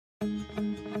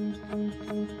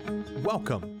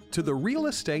Welcome to the Real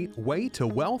Estate Way to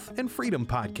Wealth and Freedom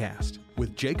podcast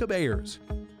with Jacob Ayers,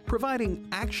 providing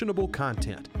actionable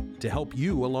content to help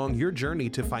you along your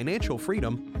journey to financial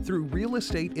freedom through real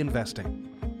estate investing.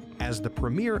 As the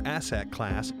premier asset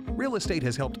class, real estate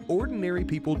has helped ordinary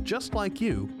people just like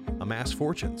you amass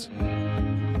fortunes.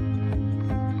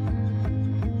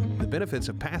 The benefits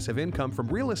of passive income from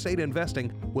real estate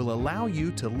investing will allow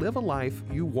you to live a life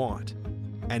you want.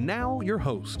 And now your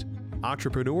host,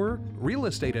 entrepreneur, real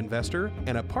estate investor,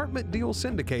 and apartment deal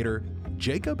syndicator,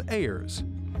 Jacob Ayers.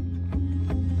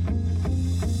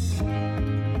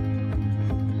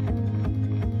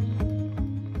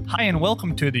 Hi, and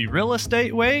welcome to the Real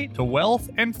Estate Way to Wealth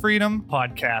and Freedom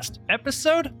podcast,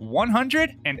 episode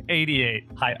 188.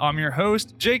 Hi, I'm your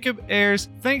host, Jacob Ayers.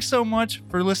 Thanks so much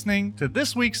for listening to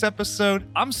this week's episode.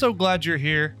 I'm so glad you're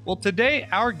here. Well, today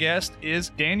our guest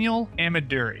is Daniel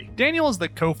Ameduri. Daniel is the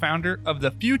co-founder of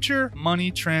the Future Money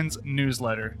Trends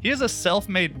newsletter. He is a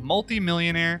self-made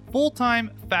multimillionaire,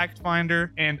 full-time fact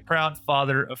finder, and proud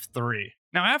father of three.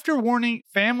 Now, after warning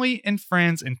family and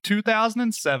friends in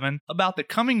 2007 about the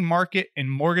coming market and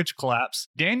mortgage collapse,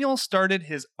 Daniel started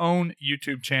his own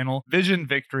YouTube channel, Vision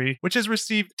Victory, which has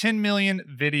received 10 million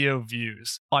video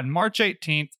views. On March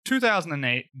 18th,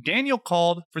 2008, Daniel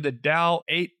called for the Dow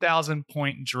 8,000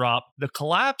 point drop, the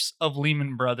collapse of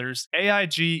Lehman Brothers,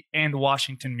 AIG, and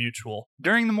Washington Mutual.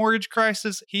 During the mortgage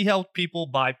crisis, he helped people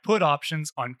buy put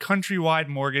options on Countrywide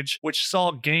Mortgage, which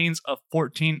saw gains of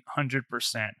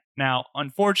 1,400%. Now,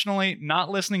 unfortunately, not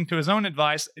listening to his own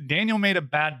advice, Daniel made a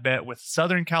bad bet with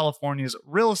Southern California's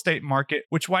real estate market,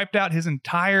 which wiped out his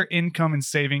entire income and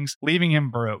savings, leaving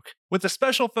him broke. With a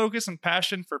special focus and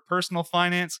passion for personal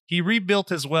finance, he rebuilt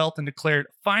his wealth and declared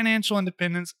financial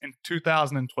independence in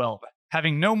 2012.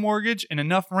 Having no mortgage and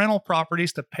enough rental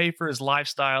properties to pay for his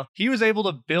lifestyle, he was able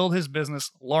to build his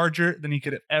business larger than he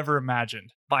could have ever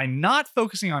imagined by not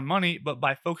focusing on money, but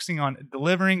by focusing on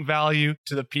delivering value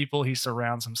to the people he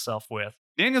surrounds himself with.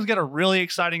 Daniel's got a really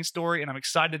exciting story, and I'm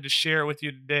excited to share it with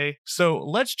you today. So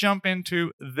let's jump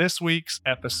into this week's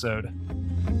episode.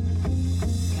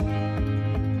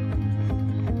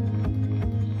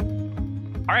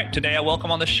 All right, today I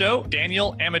welcome on the show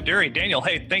Daniel Ameduri. Daniel,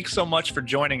 hey, thanks so much for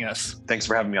joining us. Thanks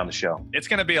for having me on the show. It's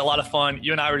going to be a lot of fun.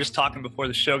 You and I were just talking before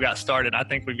the show got started. I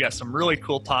think we've got some really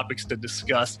cool topics to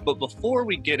discuss. But before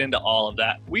we get into all of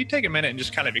that, will you take a minute and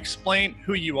just kind of explain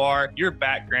who you are, your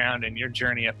background, and your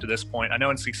journey up to this point? I know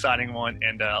it's an exciting one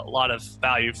and a lot of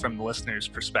value from the listener's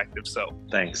perspective. So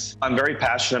thanks. I'm very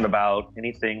passionate about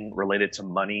anything related to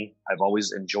money. I've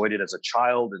always enjoyed it as a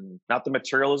child, and not the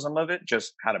materialism of it,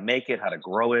 just how to make it, how to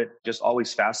grow it, just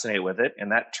always fascinated with it.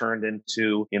 And that turned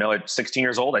into, at 16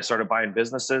 years old, I started buying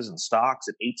businesses and stocks.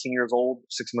 At 18 years old,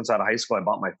 6 months out of high school, I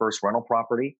bought my first rental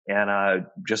property and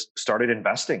just started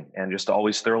investing and just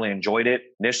always thoroughly enjoyed it.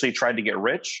 Initially tried to get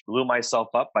rich, blew myself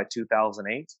up by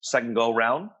 2008. Second go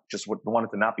around, just wanted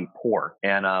to not be poor,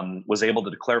 and was able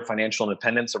to declare financial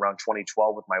independence around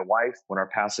 2012 with my wife when our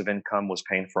passive income was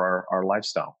paying for our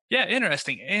lifestyle. Yeah,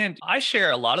 interesting. And I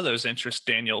share a lot of those interests,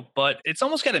 Daniel, but it's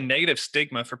almost got a negative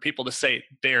stigma for people to say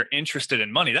they're interested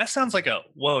in money. That sounds like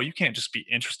whoa, you can't just be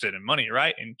interested in money,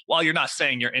 right? And while you're not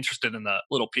saying you're interested in the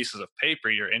little pieces of paper,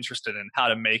 you're interested in how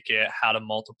to make it, how to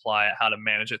multiply it, how to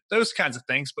manage it, those kinds of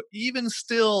things. But even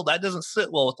still, that doesn't sit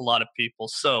well with a lot of people.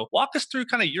 So walk us through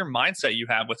kind of your mindset you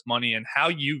have with money and how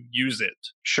you use it.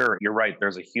 Sure. You're right.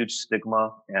 There's a huge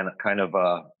stigma and kind of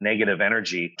a negative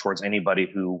energy towards anybody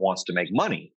who wants to make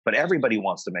money, but everybody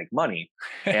wants to make money.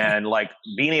 And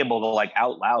being able to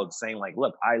out loud saying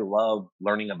look, I love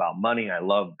learning about money. I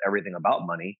love everything about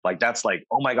money. That's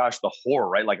oh my gosh, the horror,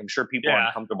 right? I'm sure people are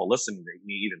uncomfortable listening to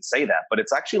me even say that, but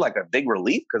it's actually a big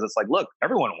relief because it's look,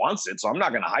 everyone wants it. So I'm not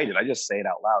going to hide it. I just say it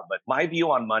out loud. But my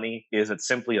view on money is it's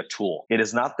simply a tool. It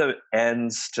is not the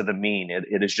ends to the mean.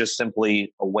 It is just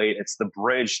simply a way. It's the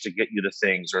bridge to get you to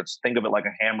things, or think of it like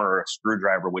a hammer or a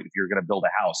screwdriver if you're going to build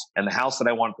a house. And the house that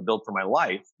I wanted to build for my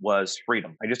life was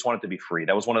freedom. I just wanted to be free.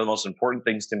 That was one of the most important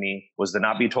things to me, was to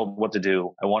not be told what to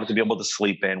do. I wanted to be able to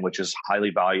sleep in, which is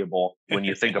highly valuable when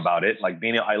you think about it.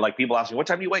 People ask me, what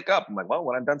time do you wake up? I'm well,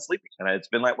 when I'm done sleeping. And it's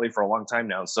been that way for a long time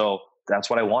now. So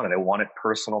that's what I wanted. I wanted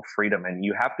personal freedom. And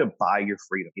you have to buy your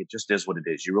freedom. It just is what it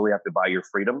is. You really have to buy your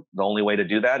freedom. The only way to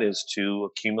do that is to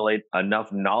accumulate enough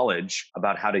knowledge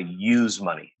about how to use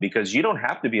money, because you don't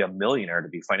have to be a millionaire to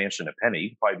be financially independent. You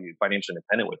can probably be financially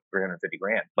independent with 350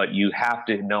 grand, but you have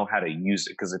to know how to use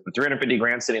it. Because if the 350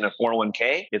 grand sitting in a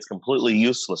 401k, it's completely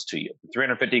useless to you. The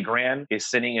 350 grand is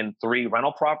sitting in 3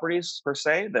 rental properties per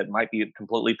se that might be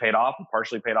completely paid off or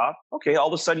partially paid off. Okay. All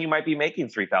of a sudden you might be making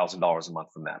 $3,000 a month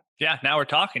from that. Yeah. Yeah, now we're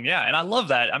talking. Yeah. And I love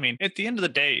that. I mean, at the end of the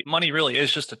day, money really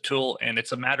is just a tool and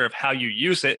it's a matter of how you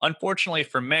use it. Unfortunately,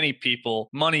 for many people,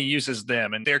 money uses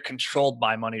them and they're controlled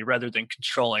by money rather than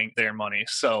controlling their money.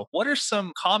 So, what are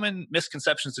some common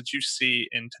misconceptions that you see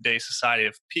in today's society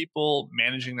of people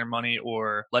managing their money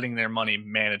or letting their money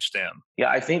manage them? Yeah,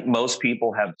 I think most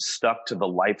people have stuck to the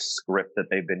life script that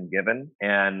they've been given.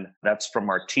 And that's from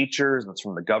our teachers, that's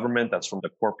from the government, that's from the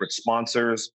corporate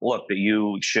sponsors. Look, that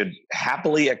you should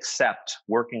happily accept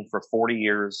working for 40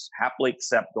 years, happily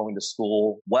accept going to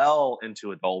school well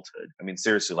into adulthood. I mean,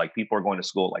 seriously, like people are going to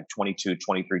school at like 22,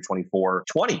 23, 24,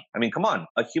 20. I mean, come on.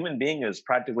 A human being is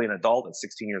practically an adult at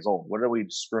 16 years old. What are we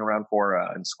screwing around for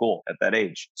in school at that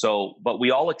age? So, but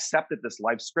we all accepted this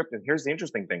life script. And here's the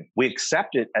interesting thing. We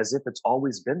accept it as if it's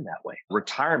always been that way.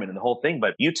 Retirement and the whole thing.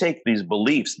 But you take these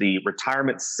beliefs, the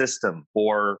retirement system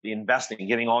or the investing,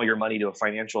 giving all your money to a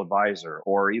financial advisor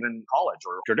or even college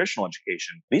or traditional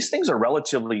education. These things are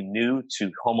relatively new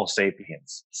to Homo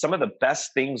sapiens. Some of the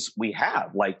best things we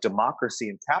have, like democracy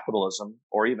and capitalism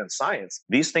or even science,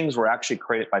 these things were actually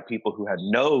created by people who had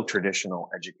no traditional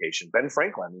education. Ben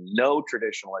Franklin, I mean, no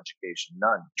traditional education,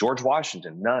 none. George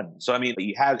Washington, none. So, I mean,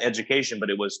 he had education, but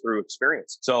it was through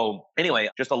experience. So anyway,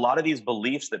 just a lot of these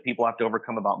beliefs that people have to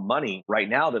overcome about money right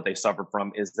now that they suffer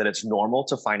from is that it's normal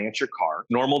to finance your car,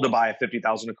 normal to buy a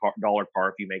 $50,000 car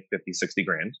if you make 50, 60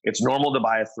 grand. It's normal to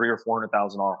buy a $300,000 or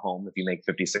 $400,000 home if you make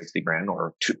 50, 60 grand,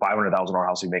 or $500,000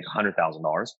 house if you make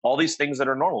 $100,000. All these things that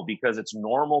are normal because it's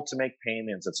normal to make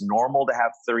payments. It's normal to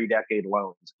have 30-decade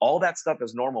loans. All that stuff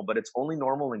is normal, but it's only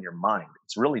normal in your mind.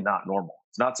 It's really not normal.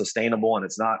 It's not sustainable and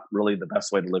it's not really the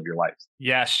best way to live your life.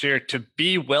 Yeah, sure. To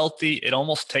be wealthy, it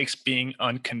almost takes being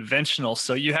unconventional.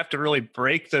 So you have to really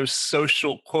break those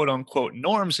social quote unquote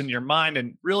norms in your mind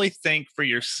and really think for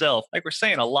yourself. Like we're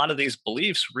saying, a lot of these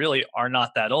beliefs really are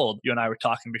not that old. You and I were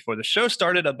talking before the show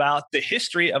started about the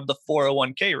history of the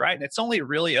 401k, right? And it's only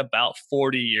really about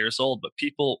 40 years old. But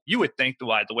people, you would think the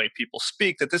way people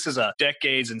speak that this is a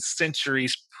decades and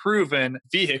centuries proven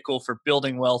vehicle for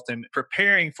building wealth and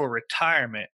preparing for retirement.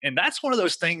 And that's one of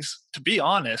those things, to be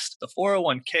honest, the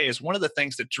 401k is one of the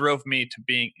things that drove me to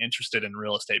being interested in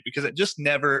real estate because it just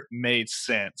never made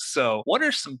sense. So, what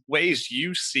are some ways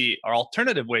you see, or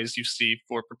alternative ways you see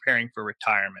for preparing for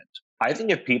retirement? I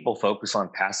think if people focus on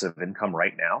passive income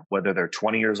right now, whether they're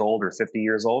 20 years old or 50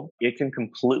 years old, it can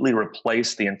completely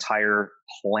replace the entire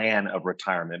plan of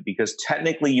retirement because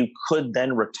technically you could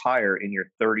then retire in your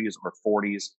 30s or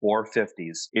 40s or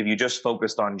 50s if you just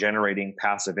focused on generating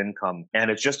passive income.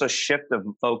 And it's just a shift of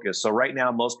focus. So right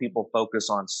now, most people focus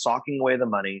on socking away the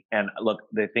money. And look,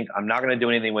 they think I'm not going to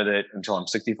do anything with it until I'm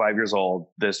 65 years old.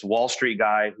 This Wall Street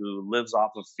guy who lives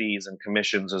off of fees and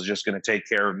commissions is just going to take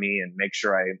care of me and make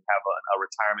sure I have a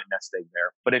retirement nest egg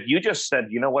there. But if you just said,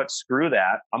 you know what, screw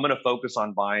that, I'm going to focus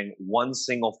on buying one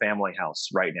single family house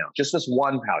right now, just this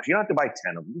one house. You don't have to buy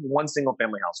 10 of them, one single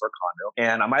family house or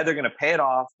condo. And I'm either going to pay it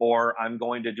off or I'm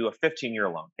going to do a 15-year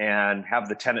loan and have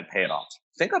the tenant pay it off.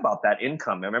 Think about that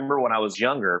income. I remember when I was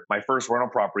younger, my first rental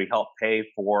property helped pay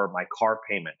for my car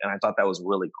payment. And I thought that was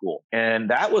really cool. And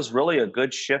that was really a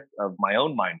good shift of my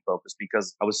own mind focus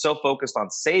because I was so focused on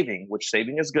saving, which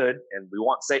saving is good. And we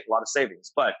want a lot of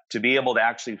savings, but to be able to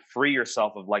actually free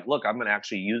yourself of like, look, I'm going to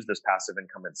actually use this passive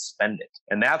income and spend it.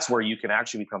 And that's where you can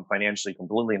actually become financially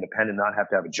completely independent, not have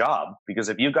to have a job. Because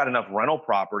if you've got enough rental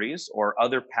properties or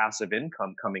other passive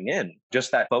income coming in,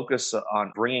 just that focus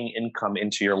on bringing income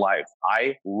into your life.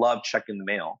 I love checking the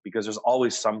mail because there's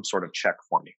always some sort of check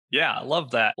for me. Yeah, I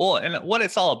love that. Well, and what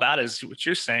it's all about is what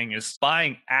you're saying is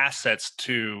buying assets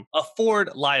to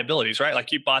afford liabilities, right?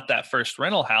 Like you bought that first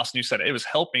rental house and you said it was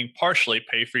helping partially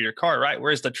pay for your car, right?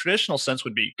 Whereas the traditional sense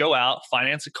would be go out,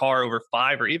 finance a car over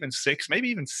 5 or even 6, maybe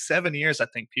even 7 years. I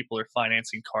think people are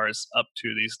financing cars up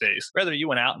to these days. Whether you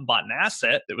went out and bought an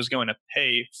asset that was going to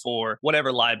pay for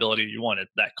whatever liability you wanted,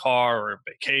 that car or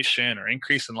vacation or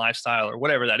increase in lifestyle or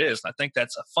whatever that is. And I think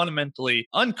that's a fundamentally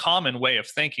uncommon way of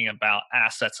thinking about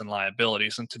assets and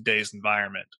liabilities in today's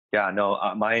environment. Yeah, no,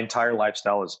 my entire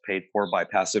lifestyle is paid for by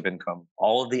passive income.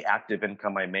 All of the active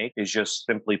income I make is just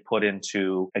simply put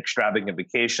into extravagant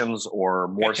vacations or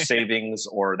more savings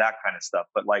or that kind of stuff.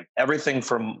 But like everything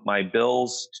from my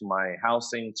bills to my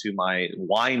housing to my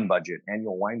wine budget,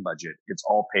 annual wine budget, it's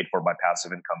all paid for by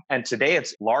passive income. And today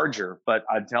it's larger, but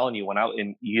I'm telling you,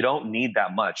 you don't need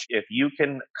that much. If you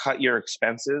can cut your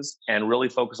expenses and really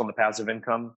focus on the passive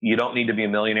income, you don't need to be a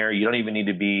millionaire. You don't even need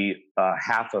to be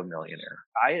half a millionaire.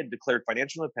 I had declared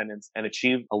financial independence and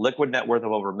achieved a liquid net worth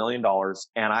of over $1 million.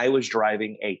 And I was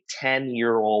driving a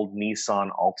 10-year-old Nissan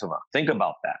Altima. Think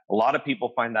about that. A lot of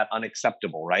people find that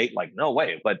unacceptable, right? Like, no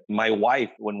way. But my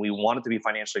wife, when we wanted to be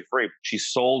financially free, she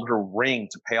sold her ring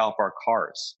to pay off our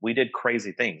cars. We did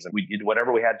crazy things and we did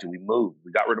whatever we had to. We moved.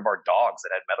 We got rid of our dogs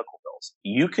that had medical bills.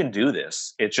 You can do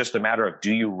this. It's just a matter of,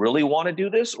 do you really want to do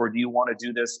this, or do you want to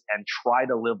do this and try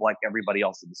to live like everybody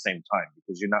else at the same time?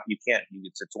 Because you can't.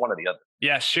 It's one or the other.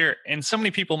 Yeah, sure. And so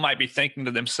many people might be thinking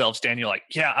to themselves, Daniel, like,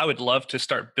 yeah, I would love to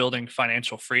start building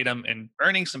financial freedom and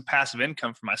earning some passive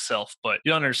income for myself, but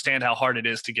you don't understand how hard it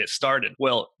is to get started.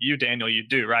 Well, you, Daniel, you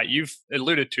do, right? You've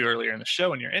alluded to earlier in the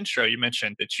show in your intro, you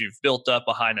mentioned that you've built up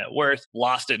a high net worth,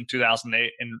 lost it in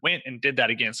 2008, and went and did that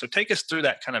again. So take us through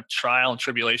that kind of trial and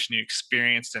tribulation you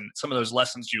experienced and some of those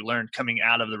lessons you learned coming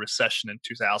out of the recession in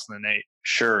 2008.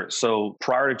 Sure. So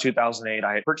prior to 2008,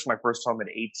 I had purchased my first home at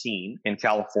 18 in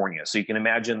California. So you can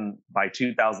imagine by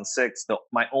 2006,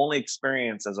 my only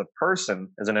experience as a person,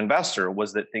 as an investor,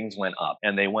 was that things went up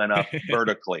and they went up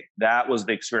vertically. That was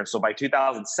the experience. So by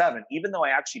 2007, even though I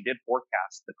actually did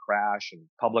forecast the crash and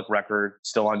public record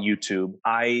still on YouTube,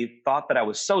 I thought that I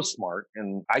was so smart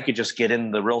and I could just get in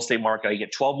the real estate market. I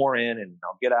get 12 more in and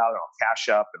I'll get out and I'll cash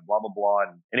up and blah, blah, blah.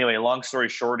 And anyway, long story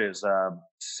short is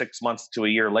 6 months to a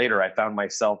year later, I found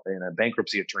myself in a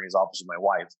bankruptcy attorney's office with my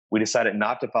wife. We decided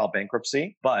not to file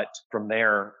bankruptcy, but from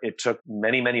there, it took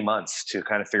many, many months to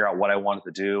kind of figure out what I wanted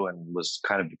to do, and was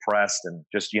kind of depressed, and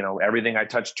just, everything I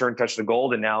touched to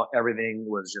gold. And now everything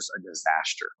was just a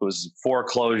disaster. It was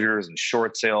foreclosures and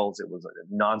short sales. It was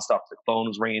nonstop. The phone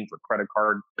was ringing for credit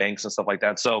card banks and stuff like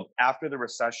that. So after the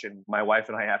recession, my wife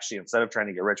and I actually, instead of trying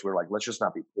to get rich, we were like, let's just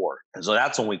not be poor. And so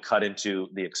that's when we cut into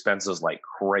the expenses like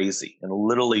crazy and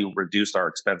literally reduced our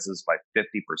expenses by 50%.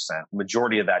 The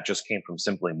majority of that just came from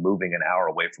simply moving an hour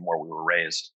away from where we were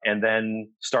raised, and then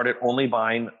started only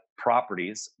buying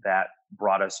properties that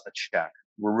brought us a check.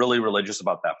 We're really religious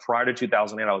about that. Prior to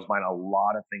 2008, I was buying a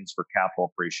lot of things for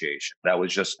capital appreciation. That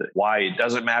was just why it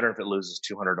doesn't matter if it loses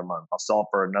 200 a month. I'll sell it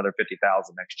for another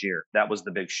 50,000 next year. That was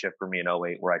the big shift for me in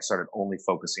 08, where I started only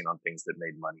focusing on things that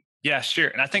made money. Yeah, sure.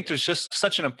 And I think there's just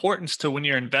such an importance to when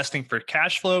you're investing for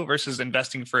cash flow versus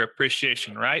investing for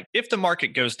appreciation, right? If the market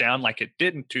goes down like it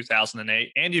did in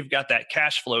 2008 and you've got that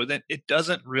cash flow, then it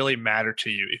doesn't really matter to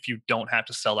you if you don't have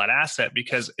to sell that asset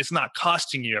because it's not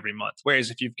costing you every month. Whereas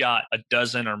if you've got a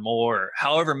dozen or more, or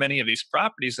however many of these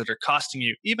properties that are costing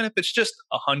you, even if it's just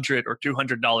 $100 or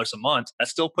 $200 a month, that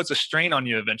still puts a strain on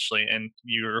you eventually. And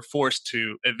you're forced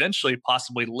to eventually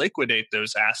possibly liquidate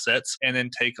those assets and then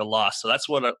take a loss. So that's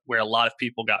where a lot of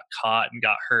people got caught and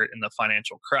got hurt in the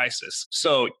financial crisis.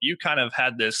 So you kind of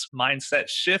had this mindset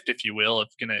shift, if you will, of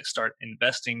going to start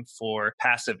investing for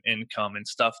passive income and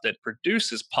stuff that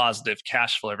produces positive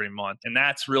cash flow every month. And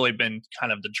that's really been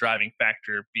kind of the driving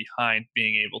factor behind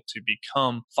being able to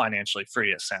become financially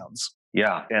free, it sounds.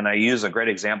 Yeah. And I use a great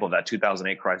example of that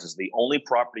 2008 crisis. The only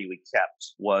property we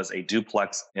kept was a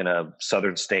duplex in a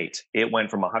southern state. It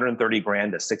went from 130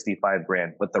 grand to 65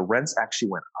 grand, but the rents actually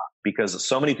went up because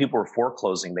so many people were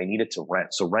foreclosing, they needed to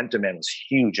rent. So rent demand was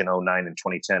huge in 09 and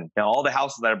 2010. Now, all the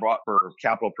houses that I bought for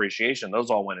capital appreciation,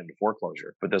 those all went into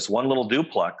foreclosure. But this one little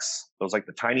duplex, it was like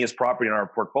the tiniest property in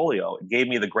our portfolio. It gave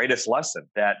me the greatest lesson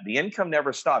that the income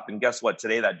never stopped. And guess what?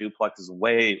 Today, that duplex is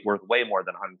worth way more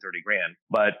than 130 grand.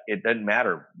 But it didn't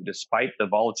matter. Despite the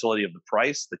volatility of the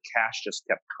price, the cash just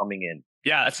kept coming in.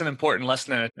 Yeah, that's an important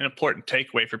lesson and an important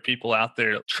takeaway for people out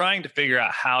there trying to figure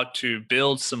out how to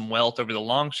build some wealth over the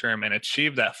long term and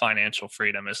achieve that financial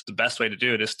freedom. Is the best way to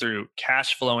do it is through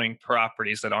cash flowing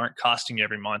properties that aren't costing you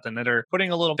every month and that are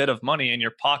putting a little bit of money in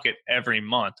your pocket every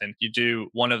month. And you do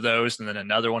one of those and then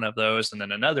another one of those and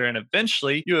then another. And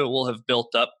eventually you will have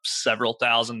built up several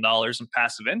 $1,000s in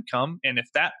passive income. And if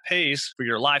that pays for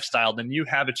your lifestyle, then you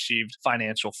have achieved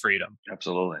financial freedom.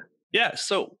 Absolutely. Yeah.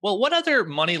 So, what other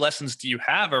money lessons do you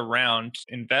have around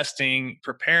investing,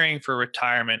 preparing for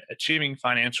retirement, achieving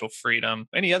financial freedom?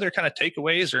 Any other kind of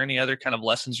takeaways or any other kind of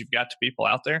lessons you've got to people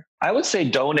out there? I would say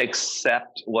don't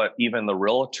accept what even the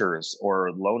realtors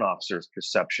or loan officers'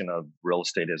 perception of real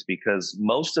estate is, because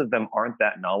most of them aren't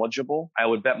that knowledgeable. I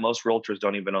would bet most realtors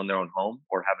don't even own their own home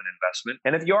or have an investment.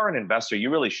 And if you are an investor, you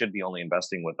really should be only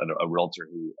investing with a realtor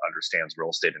who understands real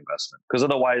estate investment, because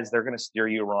otherwise they're going to steer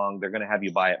you wrong. They're going to have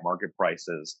you buy at market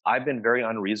prices. I've been very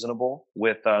unreasonable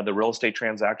with the real estate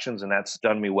transactions, and that's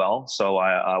done me well. So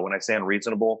when I say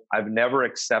unreasonable, I've never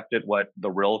accepted what the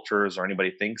realtors or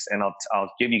anybody thinks. And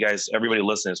I'll give you guys guys, everybody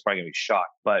listening is probably going to be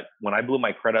shocked. But when I blew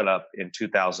my credit up in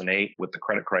 2008 with the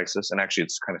credit crisis, and actually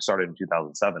it's kind of started in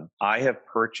 2007, I have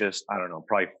purchased, I don't know,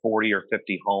 probably 40 or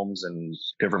 50 homes and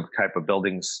different type of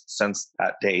buildings since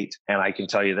that date. And I can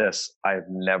tell you this, I've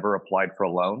never applied for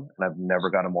a loan and I've never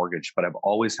got a mortgage, but I've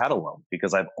always had a loan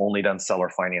because I've only done seller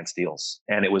finance deals.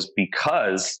 And it was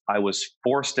because I was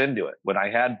forced into it. When I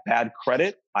had bad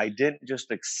credit, I didn't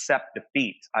just accept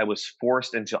defeat. I was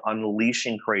forced into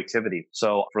unleashing creativity.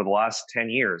 So for the last 10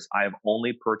 years, I have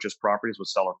only purchased properties with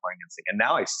seller financing. And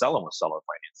now I sell them with seller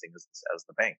financing as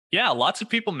the bank. Yeah, lots of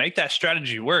people make that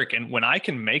strategy work. And when I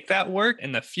can make that work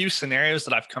in the few scenarios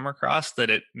that I've come across that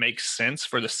it makes sense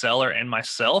for the seller and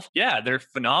myself, yeah, they're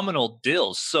phenomenal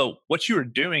deals. So what you are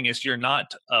doing is you're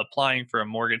not applying for a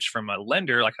mortgage from a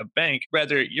lender like a bank.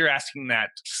 Rather, you're asking that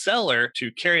seller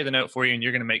to carry the note for you and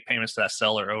you're going to make payments to that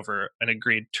seller over an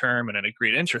agreed term and an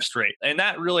agreed interest rate. And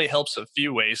that really helps a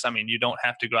few ways. I mean, you don't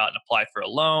have to go out and apply for a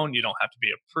loan. You don't have to be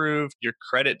approved. Your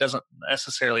credit doesn't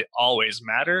necessarily always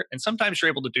matter. And sometimes you're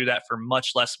able to do that for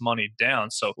much less money down.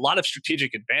 So a lot of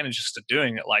strategic advantages to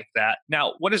doing it like that.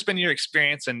 Now, what has been your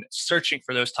experience in searching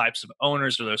for those types of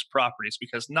owners or those properties?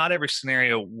 Because not every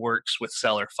scenario works with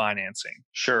seller financing.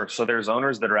 Sure. So there's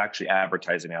owners that are actually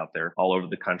advertising out there all over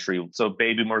the country. So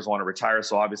baby boomers want to retire.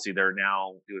 So obviously they're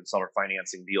now doing seller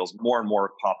financing deals, more and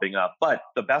more popping up. But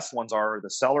the best ones are the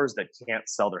sellers that can't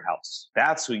sell their house.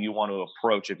 That's who you want to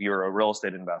approach if you're a real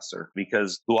estate investor,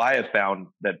 because who I have found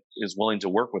that is willing to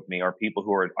work with me are people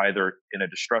who are either in a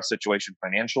distressed situation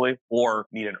financially or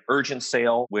need an urgent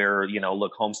sale where,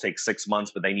 look, homes take 6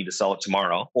 months, but they need to sell it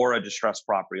tomorrow, or a distressed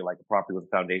property, like a property with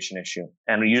a foundation issue.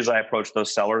 And usually I approach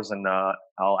those sellers and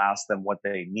I'll ask them what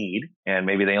they need. And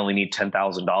maybe they only need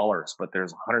 $10,000, but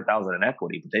there's $100,000 in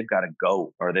equity, but they've got to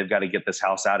go, or they've got to get this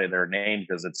house out of their name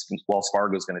because it's Wells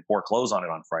Fargo is going to foreclose on it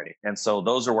on Friday. And so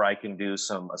those are where I can do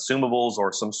some assumables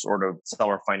or some sort of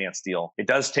seller finance deal. It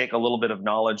does take a little bit of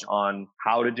knowledge on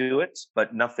how to do it,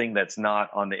 but nothing that's not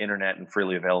on the internet and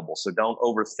freely available. So don't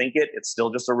overthink it. It's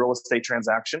still just a real estate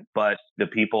transaction, but the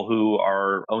people who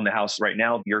own the house right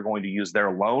now, you're going to use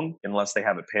their loan unless they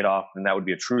have it paid off. And that would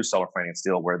be a true seller finance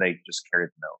deal where they just carry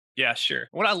the note. Yeah, sure.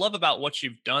 What I love about what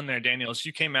you've done there, Daniel, is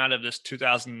you came out of this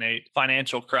 2008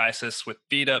 financial crisis with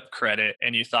beat up credit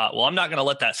and you thought, well, I'm not going to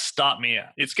let that stop me.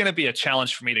 It's going to be a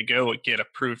challenge for me to go get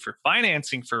approved for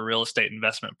financing for real estate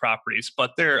investment properties,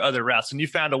 but there are other routes and you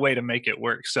found a way to make it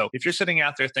work. So if you're sitting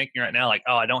out there thinking right now, like,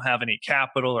 oh, I don't have any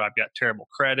capital or I've got terrible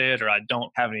credit or I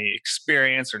don't have any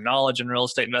experience or knowledge in real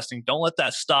estate investing, don't let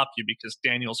that stop you, because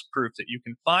Daniel's proof that you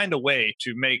can find a way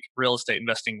to make real estate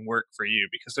investing work for you,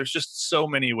 because there's just so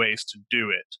many ways to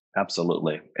do it.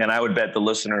 Absolutely. And I would bet the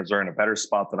listeners are in a better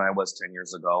spot than I was 10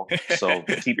 years ago. So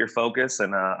keep your focus.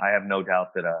 And I have no doubt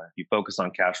that you focus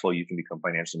on cash flow, you can become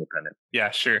financially independent.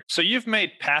 Yeah, sure. So you've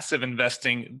made passive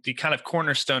investing the kind of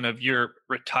cornerstone of your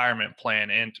retirement plan.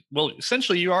 And well,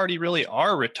 essentially you already really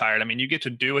are retired. I mean, you get to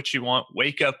do what you want,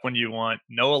 wake up when you want,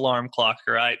 no alarm clock,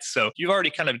 right? So you've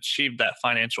already kind of achieved that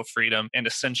financial freedom and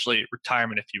essentially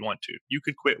retirement if you want to. You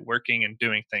could quit working and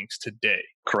doing things today.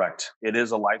 Correct. It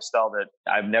is a lifestyle that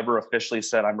I've never officially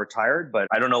said I'm retired, but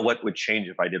I don't know what would change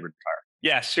if I did retire.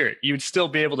 Yeah, sure. You'd still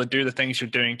be able to do the things you're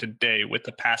doing today with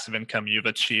the passive income you've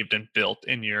achieved and built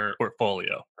in your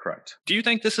portfolio. Correct. Do you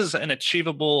think this is an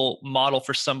achievable model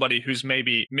for somebody who's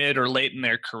maybe mid or late in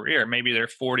their career, maybe their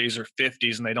 40s or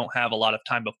 50s, and they don't have a lot of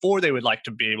time before they would like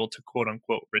to be able to quote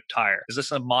unquote retire? Is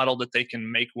this a model that they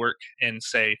can make work in,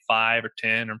 say, 5 or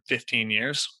 10 or 15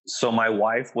 years? So my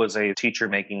wife was a teacher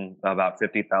making about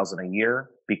 $50,000 a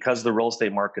year. Because the real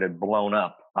estate market had blown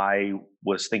up, I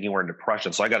was thinking we're in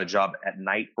depression. So I got a job at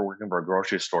night for working for a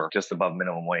grocery store just above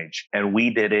minimum wage. And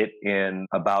we did it in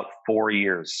about 4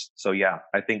 years. So yeah,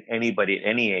 I think anybody at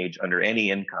any age, under any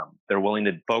income, they're willing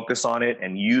to focus on it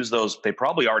and use those. They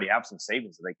probably already have some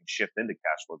savings that they can shift into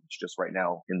cash flow. It's just right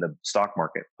now in the stock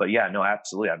market. But yeah, no,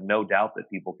 absolutely. I have no doubt that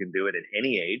people can do it at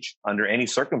any age, under any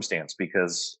circumstance,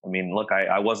 because I mean, look,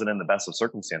 I wasn't in the best of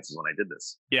circumstances when I did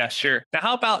this. Yeah, sure. Now,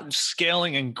 how about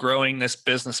scaling and growing this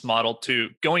business model to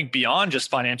going beyond just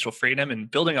financial freedom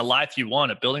and building a life you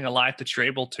want, building a life that you're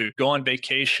able to go on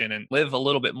vacation and live a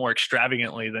little bit more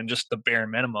extravagantly than just the bare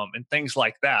minimum and things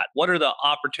like that? What are the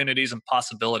opportunities and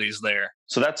possibilities there?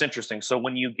 So that's interesting. So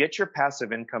when you get your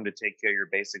passive income to take care of your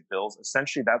basic bills,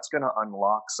 essentially that's going to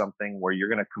unlock something where you're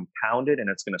going to compound it and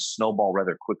it's going to snowball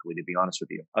rather quickly, to be honest with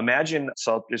you. Imagine,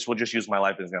 so we'll just use my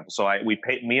life as an example. So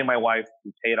me and my wife,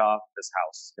 we paid off this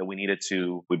house that we needed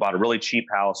to. We bought a really cheap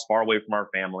house far away from our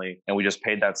family and we just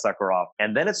paid that sucker off off.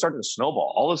 And then it started to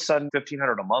snowball. All of a sudden,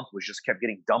 $1,500 a month was just kept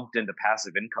getting dumped into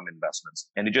passive income investments.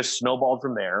 And it just snowballed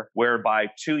from there, whereby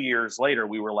 2 years later,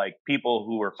 we were like people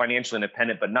who were financially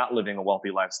independent, but not living a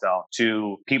wealthy lifestyle,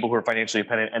 to people who are financially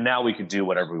independent. And now we could do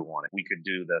whatever we wanted. We could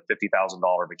do the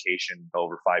 $50,000 vacation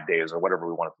over 5 days or whatever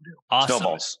we wanted to do. Awesome.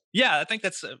 Snowballs. Yeah, I think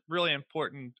that's a really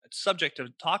important subject to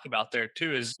talk about there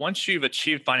too, is once you've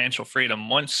achieved financial freedom,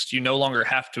 once you no longer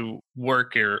have to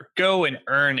work or go and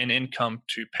earn an income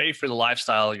to pay for the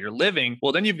lifestyle you're living,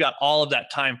 well, then you've got all of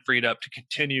that time freed up to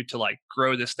continue to like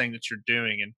grow this thing that you're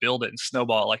doing and build it and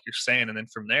snowball it like you're saying. And then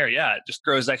from there, yeah, it just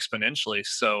grows exponentially.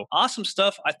 So awesome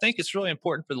stuff. I think it's really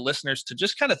important for the listeners to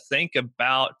just kind of think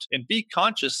about and be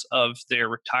conscious of their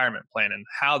retirement plan and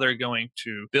how they're going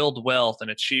to build wealth and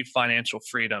achieve financial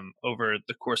freedom over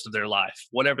the course of their life,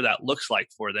 whatever that looks like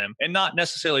for them, and not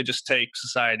necessarily just take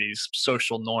society's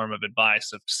social norm of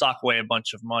advice of sock away a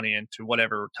bunch of money into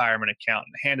whatever retirement account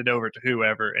and hand it over to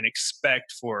whoever and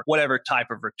expect for whatever type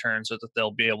of return so that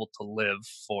they'll be able to live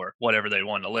for whatever they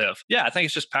want to live. Yeah, I think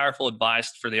it's just powerful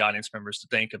advice for the audience members to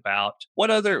think about. What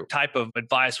other type of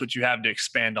advice would you have to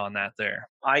expand on that there?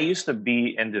 I used to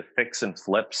be into fix and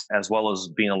flips as well as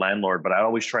being a landlord, but I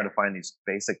always try to find these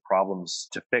basic problems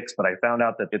to fix. But I found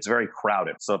out that it's very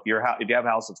crowded. So if you have a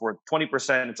house that's worth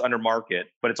 20%, it's under market,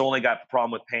 but it's only got the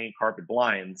problem with paying carpet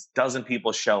blinds, dozen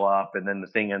people show up, and then the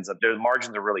thing ends up, the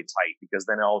margins are really tight because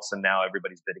then all of a sudden now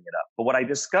everybody's bidding it up. But what I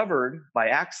discovered by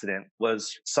accident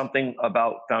was something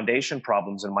about foundation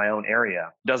problems in my own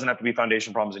area. It doesn't have to be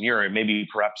foundation problems in your area. Maybe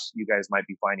perhaps you guys might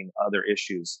be finding other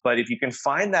issues. But if you can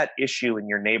find that issue in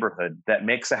your neighborhood that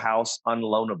makes a house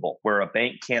unloanable, where a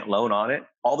bank can't loan on it,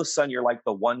 all of a sudden you're like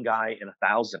the one guy in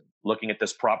 1,000 looking at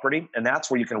this property. And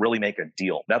that's where you can really make a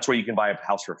deal. That's where you can buy a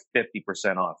house for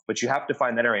 50% off. But you have to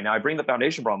find that area. Now, I bring the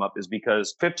foundation problem up is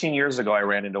because 15 years ago, I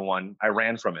ran into one. I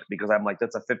ran from it because I'm like,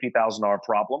 that's a $50,000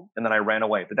 problem. And then I ran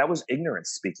away. But that was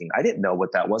ignorance speaking. I didn't know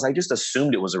what that was. I just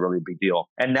assumed it was a really big deal.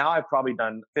 And now I've probably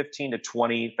done 15 to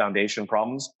 20 foundation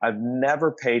problems. I've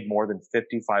never paid more than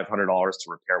 $5,500 to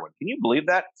repair one. Can you believe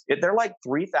that? They're like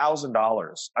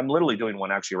 $3,000. I'm literally doing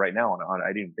one actually right now on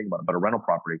I didn't even think about it, but a rental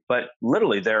property. But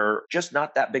literally, they're just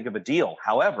not that big of a deal.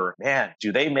 However, man,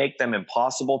 do they make them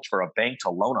impossible for a bank to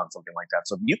loan on something like that?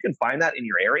 So if you can find that in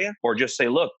your area, or just say,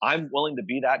 look, I'm willing to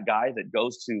be that guy that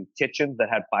goes to kitchens that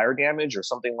had fire damage or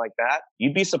something like that,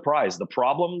 you'd be surprised. The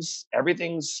problems,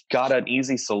 everything's got an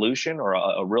easy solution or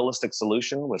a realistic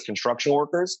solution with construction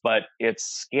workers, but it's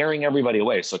scaring everybody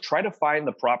away. So try to find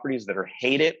the properties that are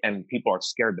hated and people are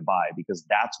scared to buy, because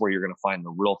that's where you're going to find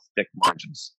the real thick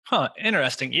margins.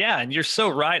 Interesting. Yeah. And you're so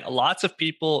right. Lots of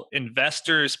people,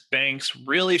 investors, banks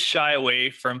really shy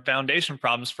away from foundation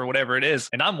problems for whatever it is.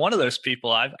 And I'm one of those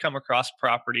people. I've come across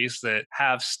properties that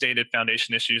have stated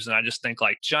foundation issues. And I just think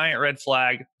like giant red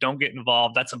flag, don't get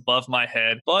involved. That's above my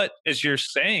head. But as you're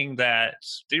saying that,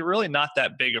 they're really not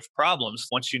that big of problems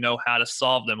once you know how to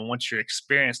solve them and once you're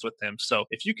experienced with them. So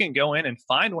if you can go in and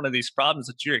find one of these problems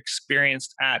that you're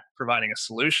experienced at providing a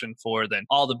solution for, then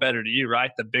all the better to you,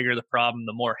 right? The bigger the problem,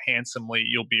 the more handsomely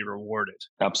you'll be rewarded.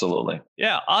 Absolutely.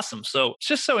 Yeah, awesome. So it's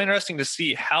just so interesting to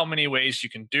see how many ways you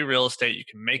can do real estate, you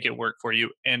can make it work for you,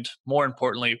 and more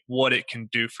importantly, what it can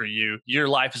do for you. Your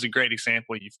life is a great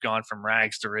example. You've gone from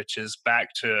rags to riches back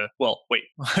to,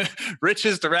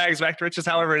 riches to rags, back to riches,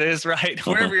 however it is, right?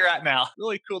 Wherever you're at now.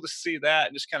 Really cool to see that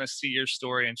and just kind of see your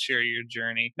story and share your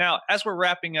journey. Now, as we're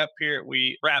wrapping up here,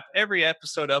 we wrap every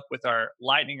episode up with our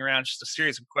lightning round, just a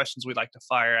series of questions we'd like to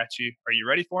fire at you. Are you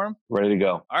ready for them? Ready to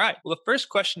go. All right. Well, the first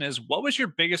question is, what was your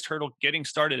biggest hurdle getting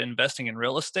started investing in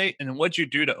real estate? And what'd you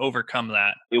do to overcome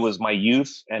that? It was my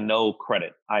youth and no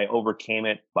credit. I overcame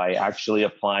it by actually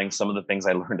applying some of the things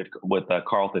I learned with the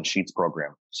Carlton Sheets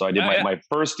program. So I did my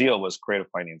first deal was creative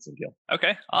financing deal.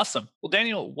 Okay, awesome. Well,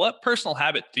 Daniel, what personal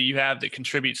habit do you have that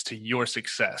contributes to your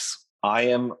success? I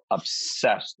am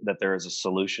obsessed that there is a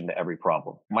solution to every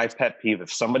problem. My pet peeve,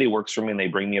 if somebody works for me and they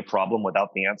bring me a problem without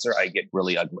the answer, I get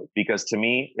really ugly, because to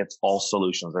me, it's all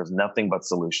solutions. There's nothing but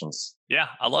solutions. Yeah,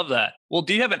 I love that. Well,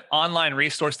 do you have an online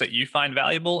resource that you find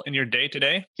valuable in your day to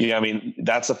day? Yeah, I mean,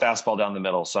 that's a fastball down the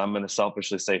middle. So I'm going to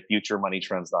selfishly say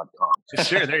futuremoneytrends.com.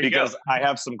 Sure, there you because go. I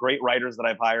have some great writers that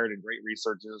I've hired and great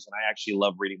researchers, and I actually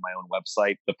love reading my own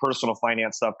website. The personal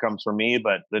finance stuff comes from me,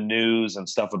 but the news and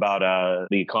stuff about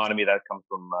the economy, that comes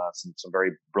from some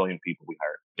very brilliant people we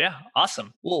hired. Yeah,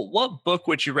 awesome. Well, what book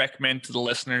would you recommend to the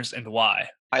listeners and why?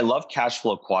 I love Cash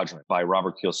Flow Quadrant by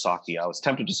Robert Kiyosaki. I was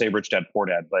tempted to say Rich Dad Poor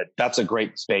Dad, but that's a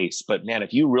great space. But man,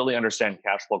 if you really understand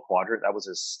Cash Flow Quadrant, that was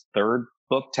his third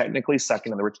book, technically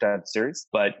second in the Rich Dad series,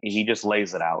 but he just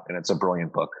lays it out and it's a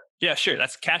brilliant book. Yeah, sure.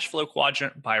 That's Cash Flow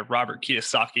Quadrant by Robert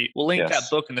Kiyosaki. We'll link that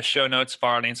book in the show notes if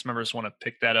our audience members want to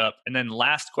pick that up. And then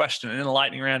last question in the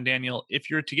lightning round, Daniel, if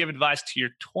you were to give advice to your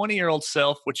 20-year-old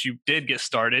self, which you did get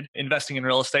started investing in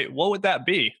real estate, what would that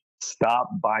be? Stop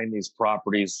buying these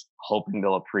properties hoping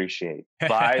they'll appreciate.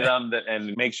 Buy them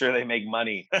and make sure they make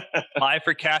money. Buy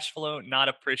for cash flow, not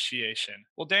appreciation.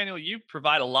 Well, Daniel, you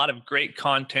provide a lot of great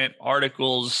content,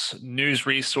 articles, news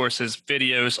resources,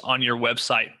 videos on your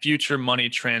website,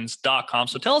 futuremoneytrends.com.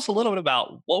 So tell us a little bit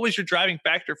about what was your driving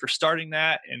factor for starting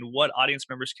that and what audience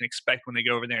members can expect when they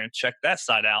go over there and check that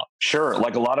site out. Sure.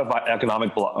 Like a lot of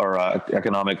economic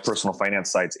personal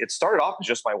finance sites, it started off as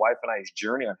just my wife and I's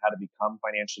journey on how to become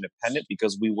financially independent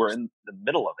because we were in the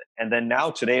middle of it. And then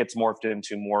now today it's morphed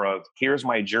into more of here's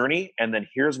my journey. And then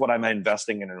here's what I'm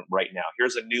investing in right now.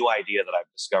 Here's a new idea that I've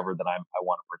discovered that I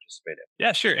want to participate in.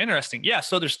 Yeah, sure. Interesting. Yeah.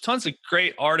 So there's tons of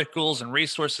great articles and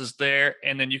resources there.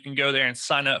 And then you can go there and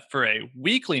sign up for a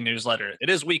weekly newsletter. It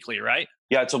is weekly, right?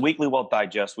 Yeah, it's a weekly wealth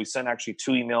digest. We send actually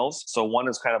 2 emails. So one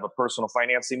is kind of a personal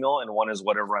finance email and one is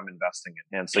whatever I'm investing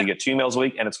in. And so you get 2 emails a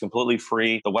week and it's completely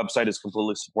free. The website is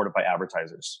completely supported by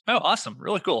advertisers. Oh, awesome.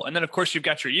 Really cool. And then of course you've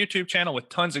got your YouTube channel with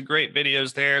tons of great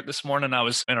videos there. This morning I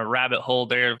was in a rabbit hole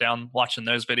there down watching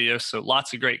those videos. So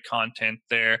lots of great content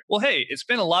there. Well, hey, it's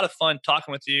been a lot of fun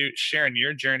talking with you, sharing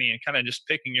your journey and kind of just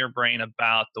picking your brain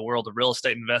about the world of real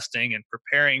estate investing and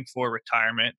preparing for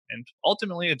retirement and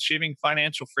ultimately achieving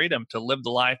financial freedom to live the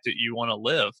life that you want to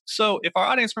live. So if our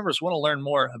audience members want to learn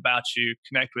more about you,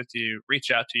 connect with you,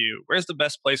 reach out to you, where's the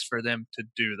best place for them to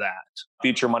do that?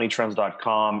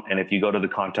 futuremoneytrends.com. And if you go to the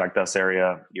contact us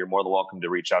area, you're more than welcome to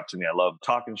reach out to me. I love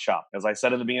talking shop. As I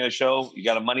said in the beginning of the show, you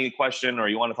got a money question or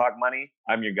you want to talk money,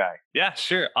 I'm your guy. Yeah,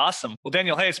 sure. Awesome. Well,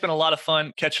 Daniel, hey, it's been a lot of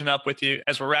fun catching up with you.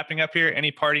 As we're wrapping up here, any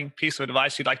parting piece of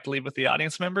advice you'd like to leave with the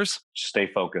audience members? Stay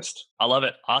focused. I love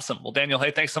it. Awesome. Well, Daniel,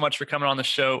 hey, thanks so much for coming on the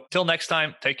show. Till next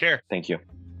time, take care. Thank you.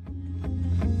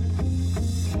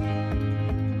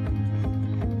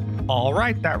 All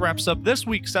right, that wraps up this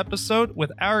week's episode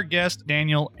with our guest,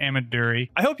 Daniel Ameduri.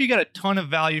 I hope you got a ton of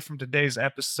value from today's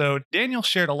episode. Daniel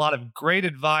shared a lot of great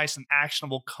advice and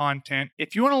actionable content.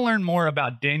 If you want to learn more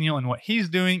about Daniel and what he's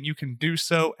doing, you can do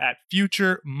so at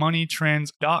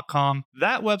futuremoneytrends.com.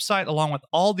 That website, along with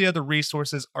all the other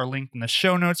resources, are linked in the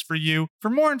show notes for you. For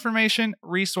more information,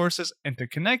 resources, and to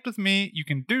connect with me, you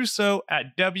can do so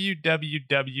at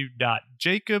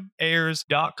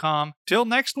www.jacobayers.com. Till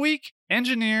next week,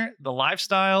 engineer the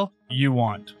lifestyle you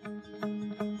want.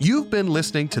 You've been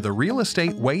listening to the Real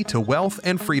Estate Way to Wealth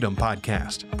and Freedom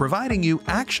podcast, providing you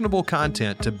actionable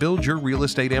content to build your real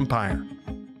estate empire.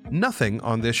 Nothing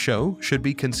on this show should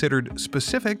be considered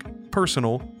specific,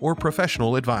 personal, or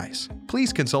professional advice.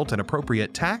 Please consult an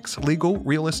appropriate tax, legal,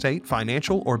 real estate,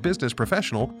 financial, or business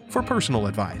professional for personal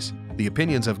advice. The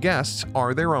opinions of guests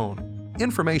are their own.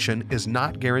 Information is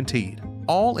not guaranteed.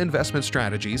 All investment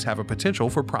strategies have a potential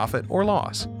for profit or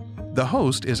loss. The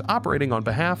host is operating on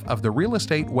behalf of the Real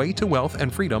Estate Way to Wealth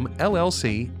and Freedom,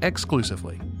 LLC,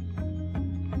 exclusively.